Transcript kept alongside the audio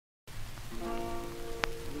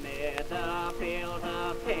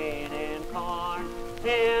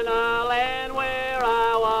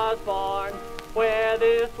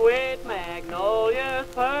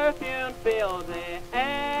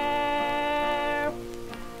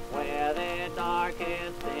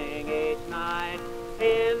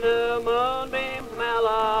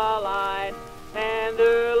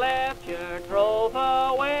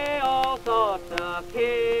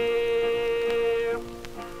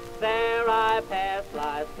my past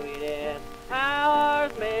life's sweetest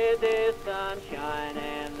hours mid this sunshine,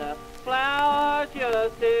 and the flowers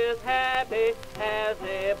just as happy as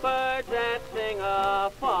the birds that sing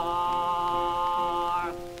afar.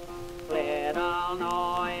 Little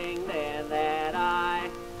knowing then that I,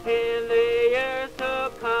 in the years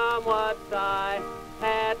to come, would sigh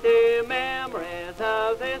at the memories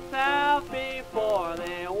of the South before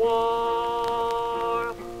the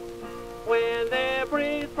war. When the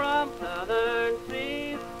breeze from southern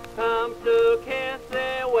seas comes to kiss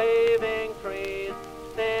the waving trees,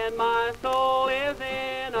 then my soul is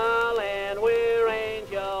in a land where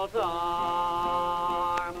angels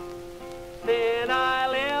are. Then I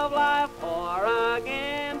live life o'er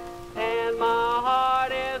again, and my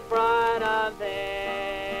heart is brighter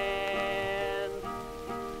then,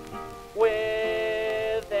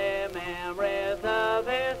 with the memories of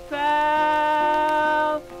the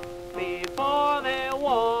South before the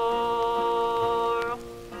war.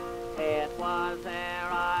 It was there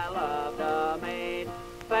I loved a maid,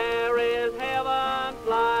 fair as heaven's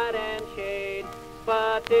light and shade,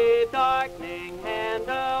 but the darkening hand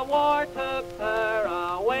of war took her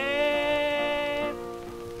away.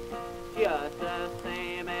 Just the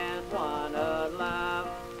same as one who loved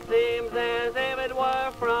seems as if it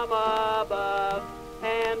were from above,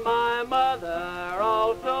 and my mother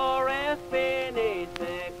also rests beneath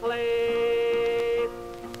the clay.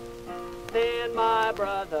 Then my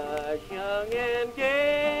brothers young and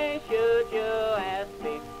gay, should you ask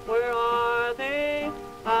me where are they,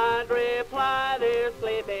 I'd reply they're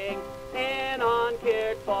sleeping in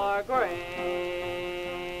uncared-for graves.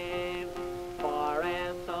 For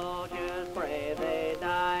as soldiers brave they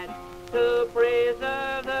died to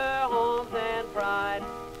preserve their homes and pride,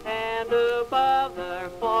 and above their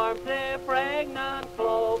forms the pregnant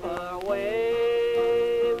clover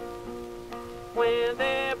waves. When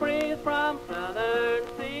the breeze from southern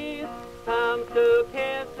seas comes to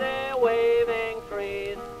kiss the waving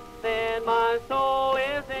trees, then my soul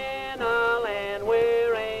is in a land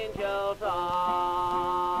where angels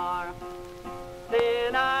are.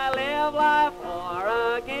 Then I live life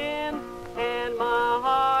o'er again,